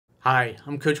Hi,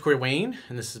 I'm Coach Corey Wayne,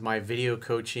 and this is my video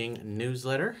coaching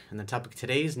newsletter. And the topic of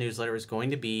today's newsletter is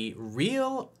going to be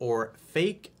real or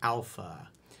fake alpha.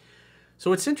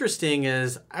 So what's interesting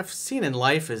is I've seen in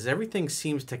life is everything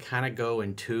seems to kind of go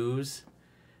in twos.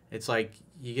 It's like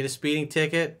you get a speeding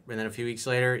ticket, and then a few weeks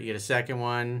later you get a second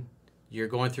one. You're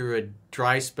going through a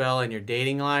dry spell in your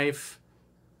dating life.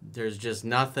 There's just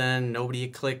nothing, nobody you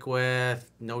click with,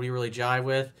 nobody you really jive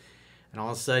with. And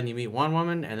all of a sudden you meet one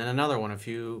woman and then another one a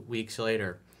few weeks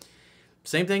later.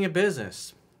 Same thing in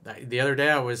business. The other day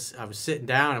I was sitting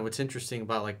down, and what's interesting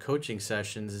about like coaching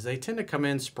sessions is they tend to come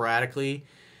in sporadically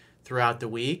throughout the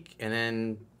week, and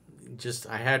then just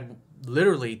I had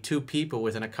literally two people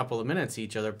within a couple of minutes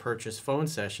each other purchase phone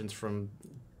sessions from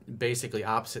basically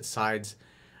opposite sides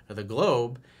of the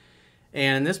globe.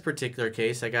 And in this particular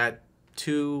case, I got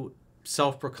two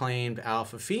self-proclaimed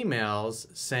alpha females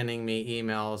sending me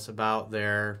emails about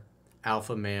their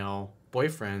alpha male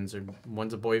boyfriends, or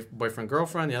one's a boyfriend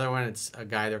girlfriend, the other one it's a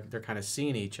guy they're kind of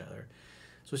seeing each other.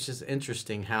 So it's just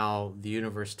interesting how the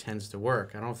universe tends to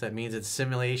work. I don't know if that means that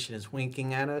simulation is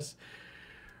winking at us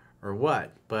or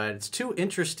what, but it's two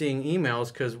interesting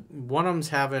emails because one of them's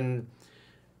having,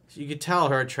 you could tell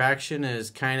her attraction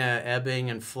is kind of ebbing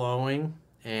and flowing,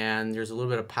 and there's a little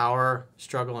bit of power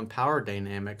struggle and power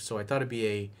dynamics. So I thought it'd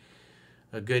be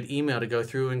a good email to go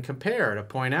through and compare, to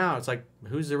point out, it's like,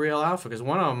 who's the real alpha? Because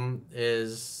one of them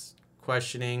is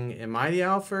questioning, am I the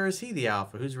alpha or is he the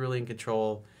alpha? Who's really in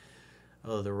control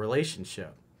of the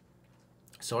relationship?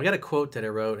 So I got a quote that I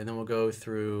wrote, and then we'll go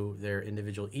through their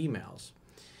individual emails.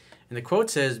 And the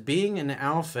quote says, being an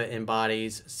alpha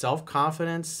embodies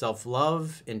self-confidence,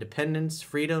 self-love, independence,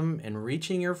 freedom, and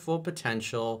reaching your full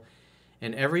potential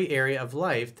in every area of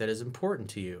life that is important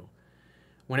to you.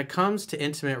 When it comes to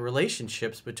intimate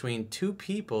relationships between two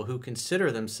people who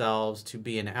consider themselves to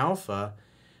be an alpha,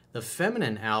 the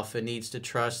feminine alpha needs to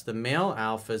trust the male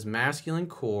alpha's masculine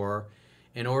core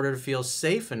in order to feel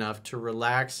safe enough to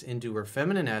relax into her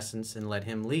feminine essence and let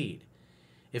him lead.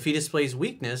 If he displays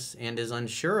weakness and is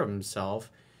unsure of himself,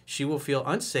 she will feel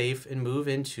unsafe and move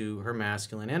into her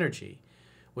masculine energy,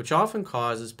 which often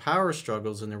causes power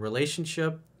struggles in the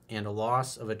relationship and a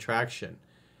loss of attraction.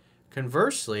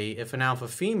 Conversely, if an alpha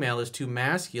female is too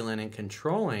masculine and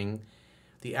controlling,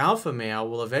 the alpha male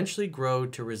will eventually grow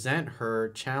to resent her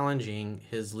challenging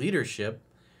his leadership,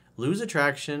 lose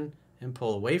attraction, and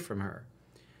pull away from her.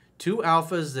 Two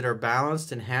alphas that are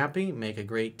balanced and happy make a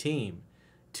great team.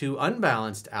 Two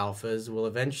unbalanced alphas will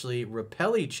eventually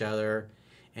repel each other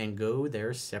and go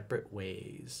their separate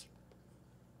ways.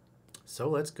 So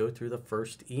let's go through the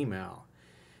first email.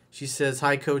 She says,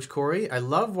 hi, Coach Corey. I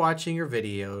love watching your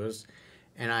videos,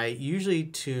 and I usually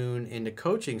tune into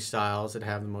coaching styles that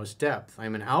have the most depth.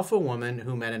 I'm an alpha woman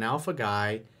who met an alpha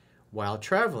guy while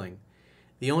traveling.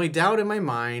 The only doubt in my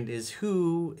mind is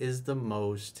who is the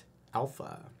most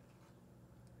alpha.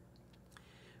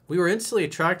 We were instantly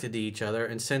attracted to each other,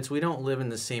 and since we don't live in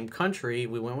the same country,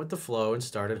 we went with the flow and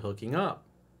started hooking up.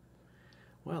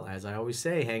 Well, as I always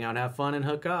say, hang out, have fun, and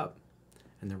hook up,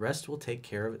 and the rest will take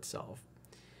care of itself.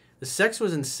 The sex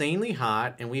was insanely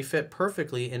hot, and we fit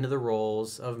perfectly into the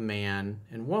roles of man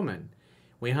and woman.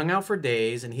 We hung out for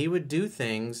days, and he would do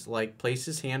things like place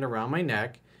his hand around my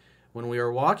neck when we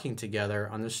were walking together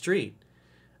on the street.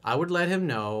 I would let him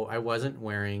know I wasn't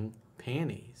wearing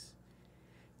panties.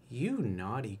 You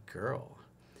naughty girl.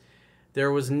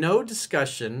 There was no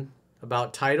discussion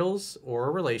about titles or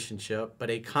a relationship,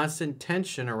 but a constant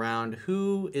tension around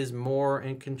who is more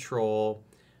in control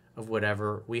of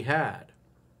whatever we had.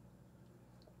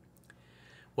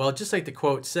 Well, just like the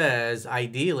quote says,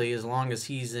 ideally, as long as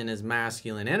he's in his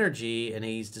masculine energy and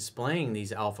he's displaying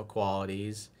these alpha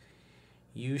qualities,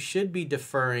 you should be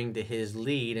deferring to his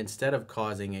lead instead of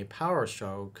causing a power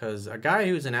struggle, because a guy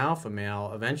who's an alpha male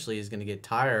eventually is going to get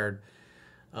tired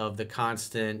of the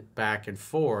constant back and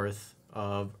forth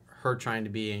of her trying to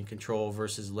be in control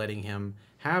versus letting him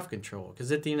have control.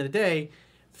 Because at the end of the day,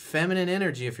 feminine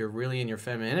energy, if you're really in your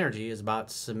feminine energy, is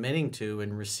about submitting to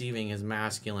and receiving his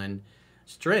masculine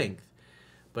strength.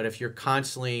 But if you're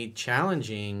constantly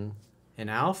challenging an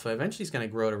alpha, eventually he's going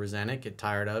to grow to resent it, get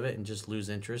tired of it, and just lose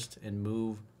interest and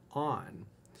move on.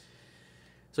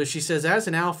 So she says, as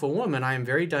an alpha woman, I am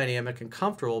very dynamic and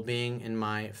comfortable being in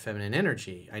my feminine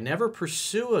energy. I never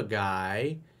pursue a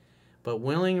guy, but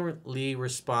willingly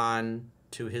respond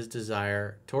to his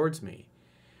desire towards me.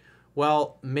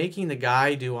 Well, making the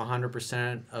guy do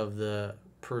 100% of the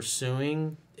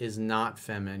pursuing is not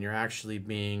feminine. You're actually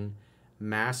being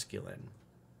masculine.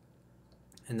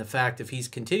 And the fact if he's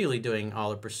continually doing all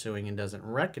the pursuing and doesn't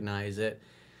recognize it,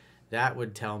 that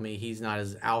would tell me he's not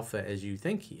as alpha as you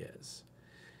think he is.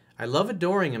 I love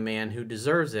adoring a man who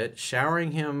deserves it,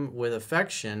 showering him with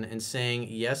affection, and saying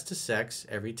yes to sex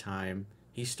every time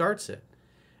he starts it.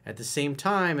 At the same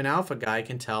time, an alpha guy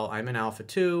can tell I'm an alpha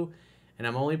too, and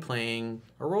I'm only playing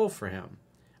a role for him.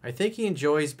 I think he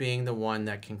enjoys being the one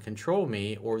that can control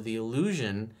me, or the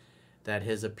illusion that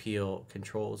his appeal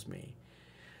controls me.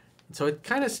 So it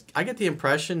kind of, I get the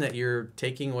impression that you're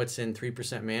taking what's in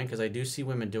 3% Man, because I do see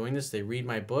women doing this. They read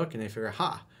my book and they figure,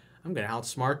 ha, I'm going to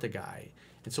outsmart the guy.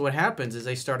 And so what happens is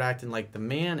they start acting like the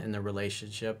man in the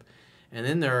relationship, and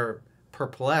then they're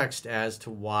perplexed as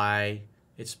to why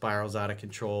it spirals out of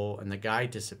control and the guy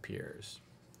disappears.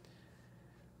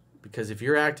 Because if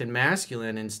you're acting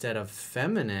masculine instead of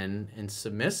feminine and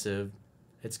submissive,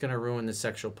 it's going to ruin the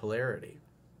sexual polarity.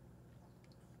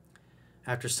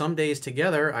 After some days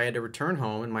together, I had to return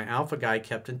home, and my alpha guy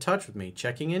kept in touch with me,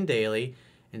 checking in daily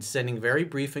and sending very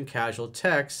brief and casual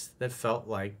texts that felt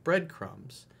like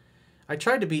breadcrumbs. I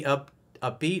tried to be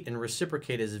upbeat and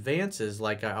reciprocate his advances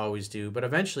like I always do, but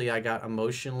eventually I got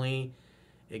emotionally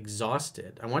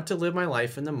exhausted. I want to live my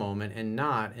life in the moment and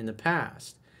not in the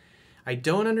past. I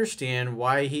don't understand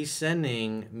why he's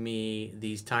sending me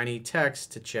these tiny texts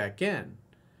to check in.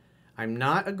 I'm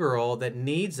not a girl that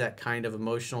needs that kind of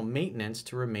emotional maintenance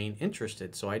to remain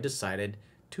interested, so I decided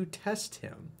to test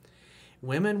him.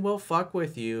 Women will fuck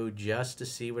with you just to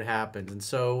see what happens. And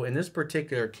so in this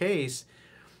particular case,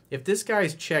 if this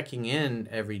guy's checking in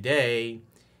every day,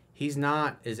 he's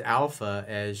not as alpha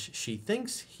as she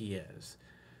thinks he is.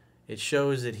 It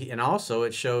shows that and also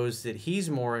it shows that he's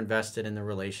more invested in the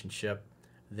relationship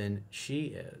than she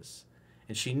is.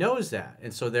 And she knows that.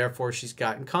 And so therefore she's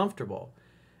gotten comfortable.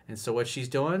 And so what she's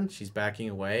doing, she's backing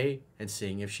away and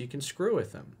seeing if she can screw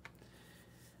with him.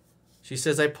 She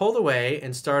says, I pulled away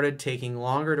and started taking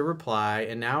longer to reply,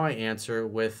 and now I answer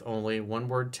with only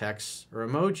one-word texts or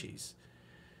emojis.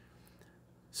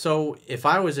 So if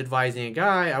I was advising a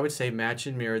guy, I would say match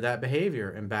and mirror that behavior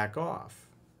and back off.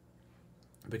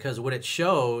 Because what it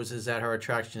shows is that her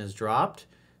attraction has dropped,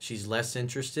 she's less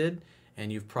interested,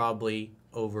 and you've probably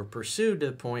over pursued to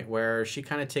the point where she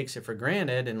kind of takes it for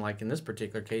granted. And like in this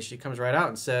particular case, she comes right out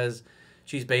and says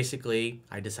she's basically,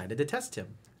 I decided to test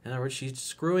him. In other words, she's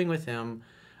screwing with him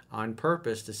on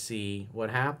purpose to see what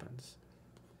happens.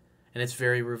 And it's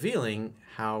very revealing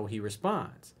how he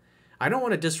responds. I don't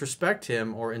want to disrespect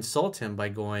him or insult him by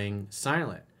going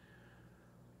silent.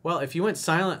 Well, if you went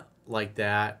silent like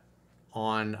that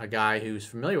on a guy who's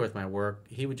familiar with my work,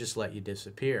 he would just let you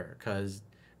disappear, because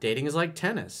dating is like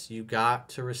tennis. You got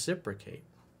to reciprocate.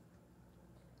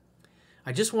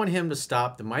 I just want him to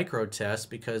stop the micro tests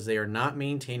because they are not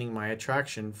maintaining my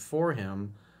attraction for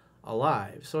him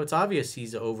alive. So it's obvious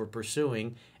he's over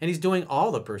pursuing, and he's doing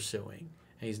all the pursuing.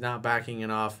 And he's not backing it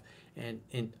off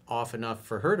and off enough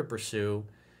for her to pursue.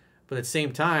 But at the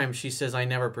same time, she says, I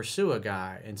never pursue a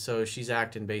guy. And so she's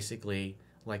acting basically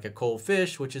like a cold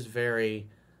fish, which is very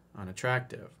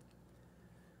unattractive.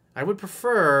 I would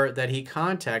prefer that he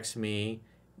contacts me,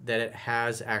 that it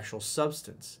has actual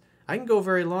substance. I can go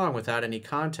very long without any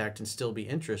contact and still be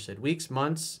interested. Weeks,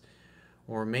 months,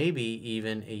 or maybe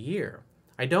even a year.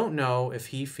 I don't know if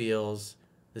he feels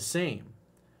the same.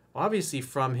 Obviously,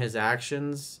 from his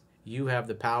actions, you have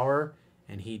the power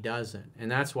and he doesn't. And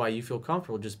that's why you feel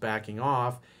comfortable just backing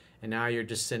off, and now you're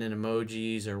just sending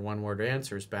emojis or one-word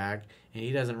answers back, and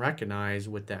he doesn't recognize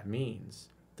what that means.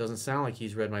 Doesn't sound like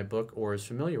he's read my book or is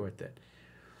familiar with it.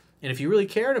 And if you really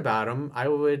cared about him, I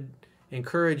would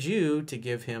encourage you to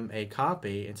give him a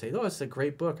copy and say, oh, it's a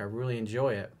great book. I really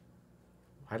enjoy it.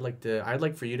 I'd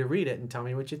like for you to read it and tell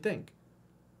me what you think.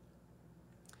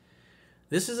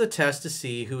 This is a test to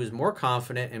see who is more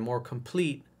confident and more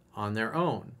complete on their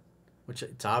own, which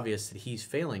it's obvious that he's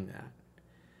failing that.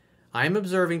 I am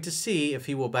observing to see if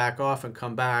he will back off and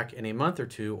come back in a month or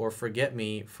two or forget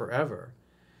me forever.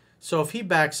 So if he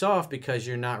backs off because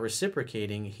you're not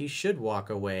reciprocating, he should walk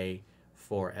away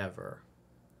forever.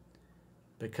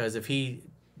 Because if you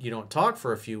don't talk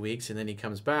for a few weeks and then he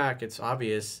comes back, it's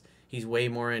obvious he's way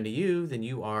more into you than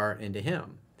you are into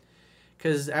him.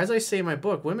 Because as I say in my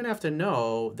book, women have to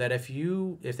know that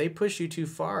if they push you too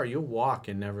far, you'll walk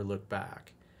and never look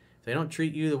back. If they don't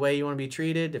treat you the way you want to be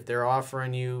treated, if they're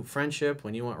offering you friendship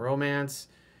when you want romance,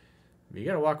 you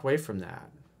got to walk away from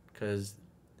that, because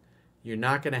you're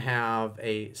not going to have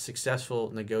a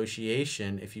successful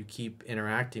negotiation if you keep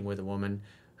interacting with a woman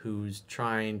who's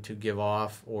trying to give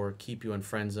off or keep you in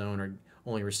friend zone or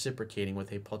only reciprocating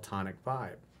with a platonic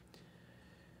vibe.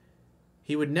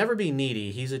 He would never be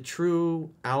needy. He's a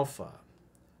true alpha.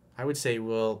 I would say,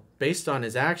 well, based on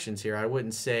his actions here, I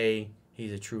wouldn't say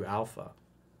he's a true alpha.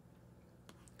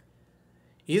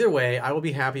 Either way, I will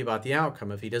be happy about the outcome.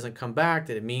 If he doesn't come back,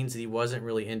 that it means that he wasn't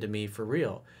really into me for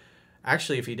real.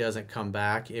 Actually, if he doesn't come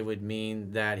back, it would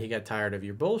mean that he got tired of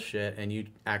your bullshit and you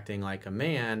acting like a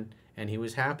man, and he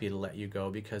was happy to let you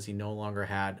go because he no longer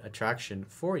had attraction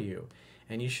for you.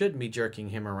 And you shouldn't be jerking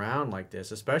him around like this,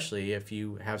 especially if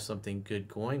you have something good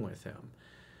going with him.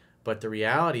 But the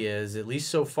reality is, at least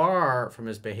so far from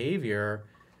his behavior,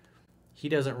 he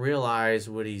doesn't realize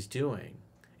what he's doing.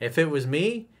 If it was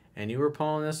me and you were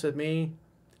pulling this with me,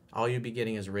 all you'd be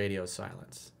getting is radio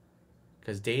silence.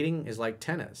 Because dating is like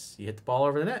tennis. You hit the ball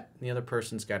over the net, and the other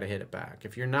person's got to hit it back.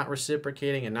 If you're not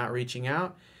reciprocating and not reaching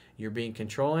out, you're being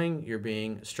controlling, you're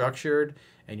being structured,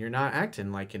 and you're not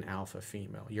acting like an alpha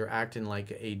female. You're acting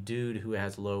like a dude who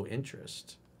has low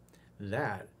interest.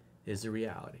 That is the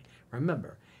reality.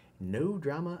 Remember, no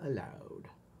drama allowed.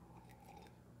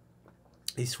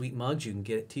 These sweet mugs you can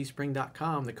get at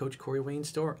teespring.com, the Coach Corey Wayne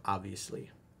store,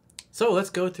 obviously. So let's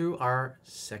go through our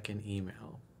second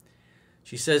email.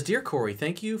 She says, Dear Corey,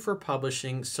 thank you for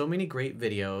publishing so many great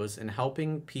videos and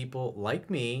helping people like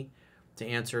me to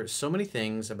answer so many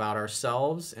things about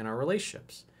ourselves and our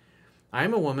relationships. I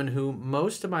am a woman who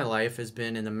most of my life has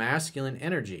been in the masculine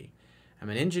energy. I'm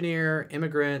an engineer,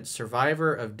 immigrant,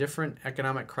 survivor of different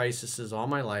economic crises all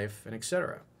my life, and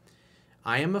etc.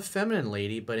 I am a feminine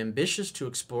lady, but ambitious to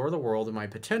explore the world and my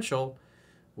potential,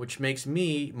 which makes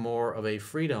me more of a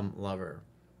freedom lover.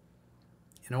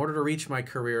 In order to reach my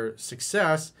career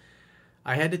success,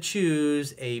 I had to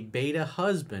choose a beta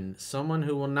husband, someone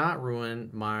who will not ruin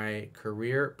my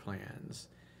career plans.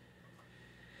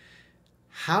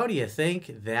 How do you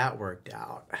think that worked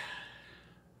out?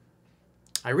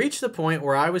 I reached the point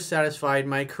where I was satisfied in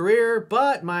my career,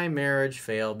 but my marriage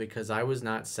failed because I was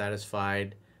not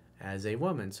satisfied as a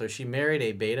woman. So she married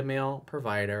a beta male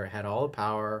provider, had all the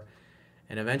power,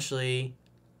 and eventually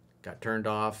got turned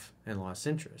off and lost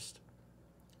interest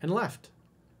and left.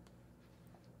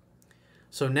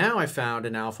 So now I found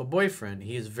an alpha boyfriend.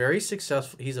 He is very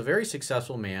successful. He's a very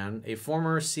successful man, a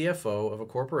former CFO of a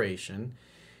corporation.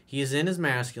 He is in his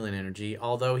masculine energy.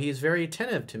 Although he is very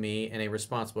attentive to me and a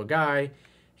responsible guy,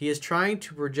 he is trying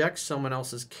to project someone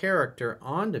else's character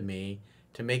onto me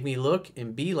to make me look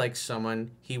and be like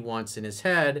someone he wants in his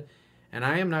head, and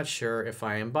I am not sure if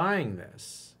I am buying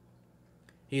this.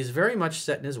 He is very much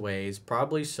set in his ways,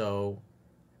 probably so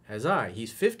as I.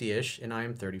 He's 50-ish and I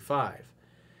am 35.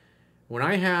 When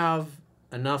I have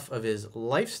enough of his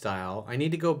lifestyle, I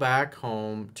need to go back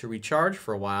home to recharge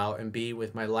for a while and be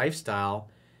with my lifestyle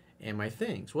and my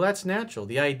things. Well, that's natural.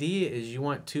 The idea is you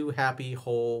want two happy,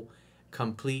 whole,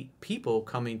 complete people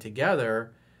coming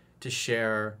together to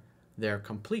share their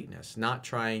completeness, not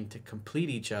trying to complete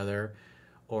each other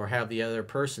or have the other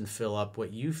person fill up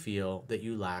what you feel that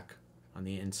you lack on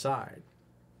the inside.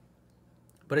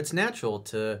 But it's natural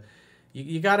to,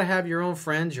 you got to have your own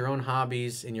friends, your own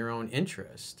hobbies, and your own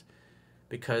interest,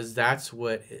 because that's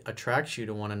what attracts you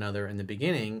to one another in the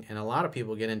beginning. And a lot of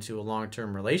people get into a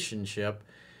long-term relationship,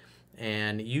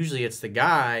 and usually it's the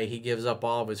guy, he gives up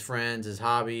all of his friends, his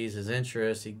hobbies, his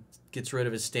interests. He gets rid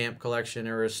of his stamp collection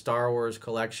or his Star Wars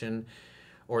collection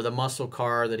or the muscle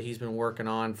car that he's been working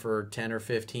on for 10 or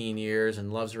 15 years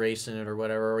and loves racing it or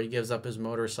whatever, or he gives up his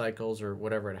motorcycles or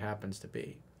whatever it happens to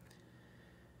be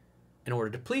in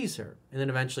order to please her. And then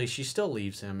eventually she still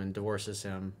leaves him and divorces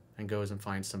him and goes and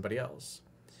finds somebody else.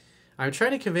 I'm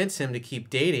trying to convince him to keep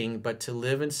dating, but to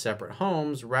live in separate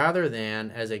homes rather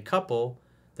than as a couple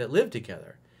that live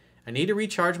together. I need to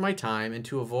recharge my time and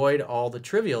to avoid all the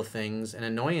trivial things and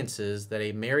annoyances that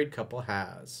a married couple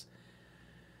has.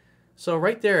 So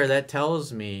right there, that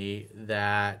tells me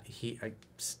that he,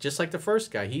 just like the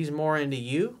first guy, he's more into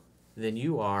you than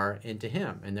you are into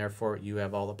him, and therefore you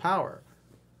have all the power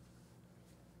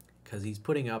because he's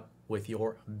putting up with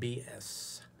your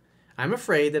BS. I'm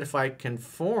afraid that if I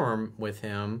conform with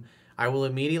him, I will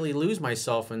immediately lose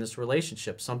myself in this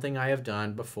relationship, something I have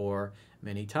done before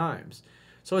many times.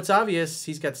 So it's obvious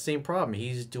he's got the same problem.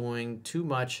 He's doing too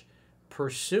much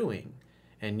pursuing,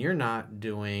 and you're not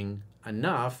doing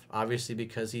enough, obviously,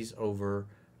 because he's over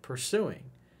pursuing.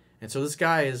 And so this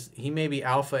guy he may be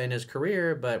alpha in his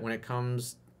career, but when it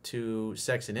comes to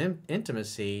sex and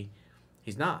intimacy,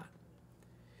 he's not.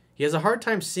 He has a hard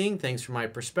time seeing things from my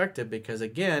perspective because,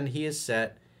 again, he is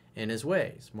set in his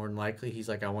ways. More than likely, he's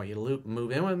like, I want you to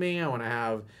move in with me. I want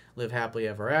to live happily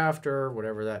ever after,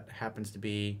 whatever that happens to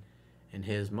be in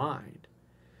his mind.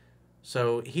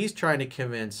 So he's trying to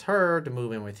convince her to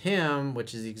move in with him,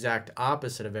 which is the exact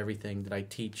opposite of everything that I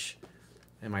teach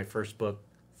in my first book,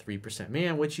 3%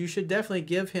 Man, which you should definitely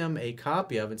give him a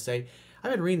copy of and say,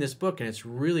 I've been reading this book and it's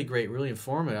really great, really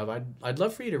informative. I'd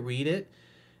love for you to read it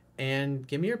and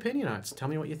give me your opinion on it. So tell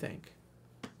me what you think.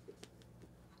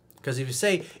 Because if you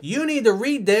say, you need to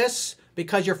read this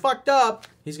because you're fucked up,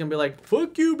 he's going to be like,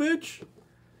 fuck you, bitch.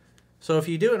 So if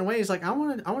you do it in a way, he's like, I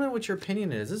want to know what your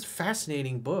opinion is. This is a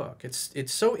fascinating book.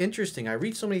 It's so interesting. I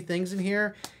read so many things in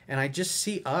here, and I just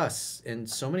see us in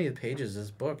so many of the pages of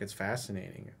this book. It's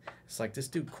fascinating. It's like this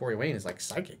dude, Corey Wayne, is like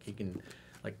psychic. He can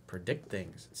like predict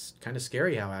things. It's kind of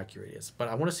scary how accurate he is. But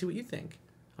I want to see what you think.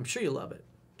 I'm sure you'll love it.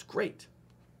 It's great.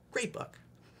 Great book.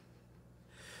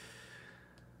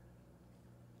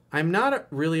 I'm not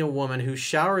really a woman who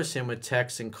showers him with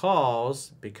texts and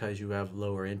calls because you have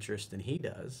lower interest than he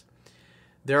does.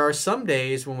 There are some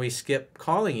days when we skip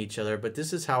calling each other, but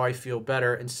this is how I feel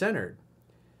better and centered.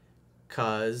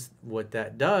 Because what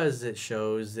that does, it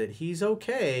shows that he's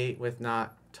okay with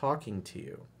not talking to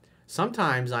you.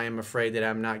 Sometimes I am afraid that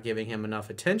I'm not giving him enough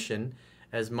attention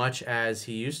as much as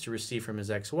he used to receive from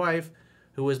his ex-wife,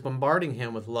 who was bombarding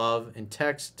him with love and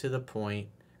text to the point,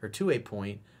 or to a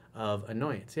point, of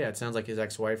annoyance. Yeah, it sounds like his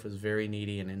ex-wife was very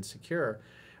needy and insecure,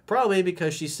 probably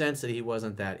because she sensed that he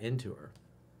wasn't that into her.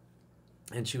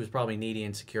 And she was probably needy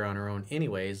and insecure on her own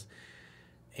anyways,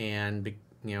 and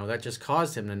you know, that just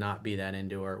caused him to not be that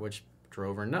into her, which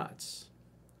drove her nuts.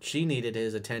 She needed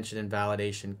his attention and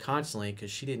validation constantly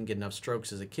because she didn't get enough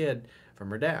strokes as a kid from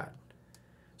her dad.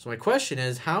 So my question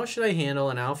is, how should I handle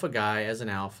an alpha guy as an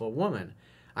alpha woman?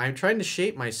 I'm trying to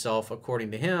shape myself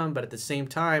according to him, but at the same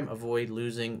time avoid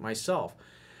losing myself.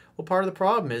 Well, part of the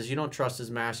problem is you don't trust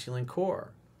his masculine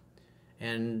core.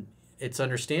 And it's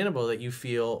understandable that you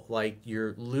feel like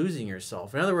you're losing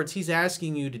yourself. In other words, he's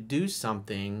asking you to do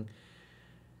something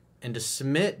and to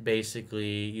submit,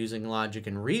 basically, using logic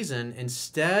and reason,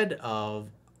 instead of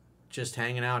just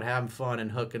hanging out, having fun,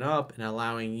 and hooking up, and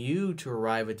allowing you to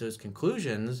arrive at those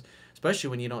conclusions, especially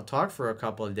when you don't talk for a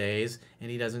couple of days and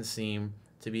he doesn't seem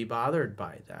to be bothered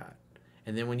by that.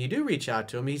 And then when you do reach out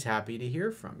to him, he's happy to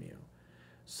hear from you.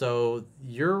 So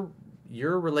your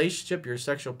relationship, your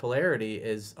sexual polarity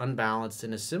is unbalanced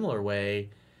in a similar way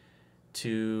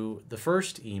to the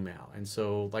first email. And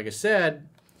so, like I said,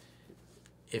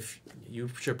 if you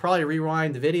should probably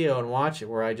rewind the video and watch it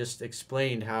where I just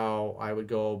explained how I would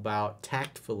go about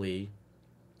tactfully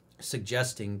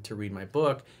suggesting to read my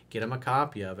book, get him a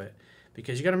copy of it.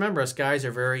 Because you got to remember, us guys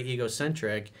are very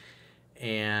egocentric,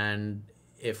 and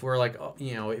if we're like,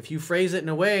 you know, if you phrase it in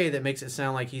a way that makes it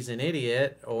sound like he's an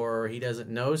idiot or he doesn't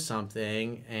know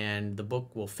something and the book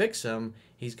will fix him,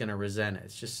 he's going to resent it.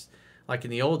 It's just like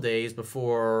in the old days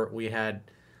before we had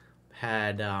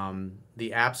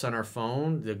the apps on our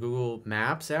phone, the Google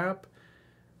Maps app.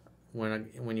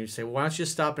 When you say, well, why don't you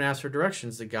just stop and ask for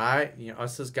directions? The guy, you know,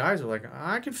 us as guys are like,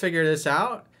 I can figure this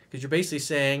out, because you're basically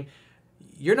saying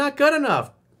you're not good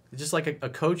enough. Just like a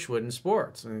coach would in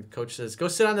sports. And the coach says, go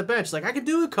sit on the bench. Like, I can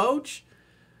do it, coach.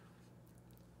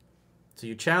 So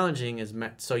you're challenging his,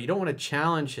 so you don't want to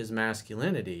challenge his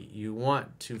masculinity. You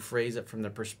want to phrase it from the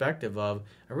perspective of,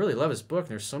 I really love his book, and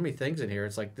there's so many things in here.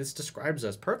 It's like, this describes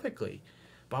us perfectly.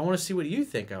 But I want to see what you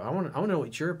think of. I want to know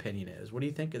what your opinion is. What do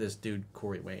you think of this dude,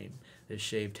 Corey Wayne, this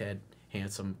shaved head,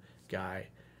 handsome guy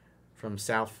from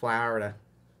South Florida?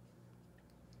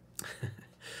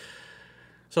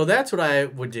 So that's what I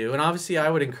would do. And obviously, I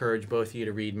would encourage both of you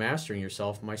to read Mastering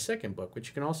Yourself, my second book, which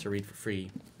you can also read for free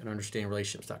at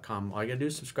understandingrelationships.com. All you got to do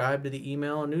is subscribe to the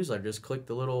email and newsletter. Just click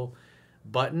the little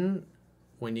button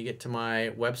when you get to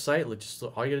my website.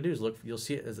 All you got to do is look. You'll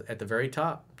see it at the very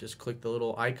top. Just click the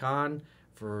little icon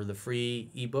for the free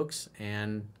ebooks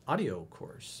and audio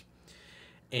course.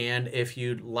 And if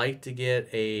you'd like to get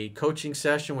a coaching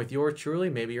session with yours truly,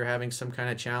 maybe you're having some kind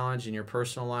of challenge in your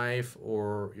personal life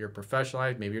or your professional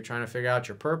life, maybe you're trying to figure out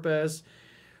your purpose,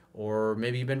 or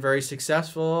maybe you've been very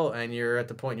successful and you're at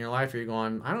the point in your life where you're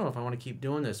going, I don't know if I want to keep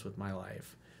doing this with my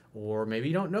life. Or maybe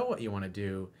you don't know what you want to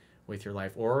do with your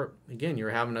life. Or again,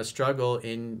 you're having a struggle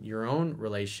in your own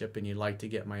relationship and you'd like to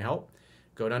get my help.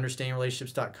 Go to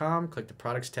understandingrelationships.com, click the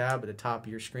products tab at the top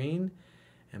of your screen,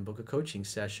 and book a coaching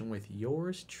session with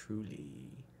yours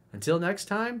truly. Until next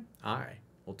time, I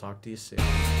will talk to you soon.